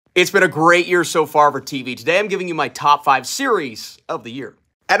It's been a great year so far for TV. Today I'm giving you my top 5 series of the year.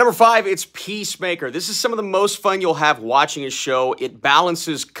 At number 5, it's Peacemaker. This is some of the most fun you'll have watching a show. It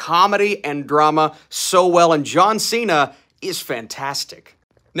balances comedy and drama so well, and John Cena is fantastic.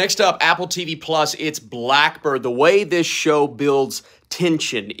 Next up, Apple TV Plus, it's Blackbird. The way this show builds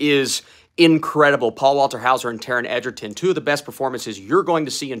tension is incredible. Paul Walter Hauser and Taron Egerton, two of the best performances you're going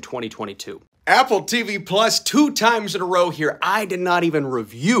to see in 2022. Apple TV Plus, 2 times in a row here. I did not even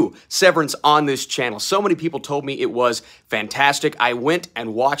review Severance on this channel. So many people told me it was fantastic. I went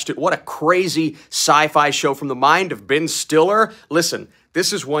and watched it. What a crazy sci-fi show from the mind of Ben Stiller. Listen,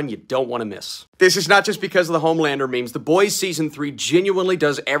 this is one you don't want to miss. This is not just because of the Homelander memes. The Boys Season 3 genuinely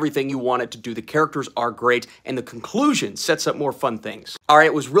does everything you want it to do. The characters are great, and the conclusion sets up more fun things. All right,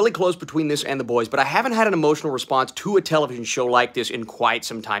 it was really close between this and The Boys, but I haven't had an emotional response to a television show like this in quite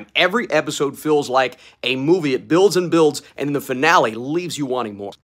some time. Every episode feels like a movie. It builds and builds, and in the finale leaves you wanting more.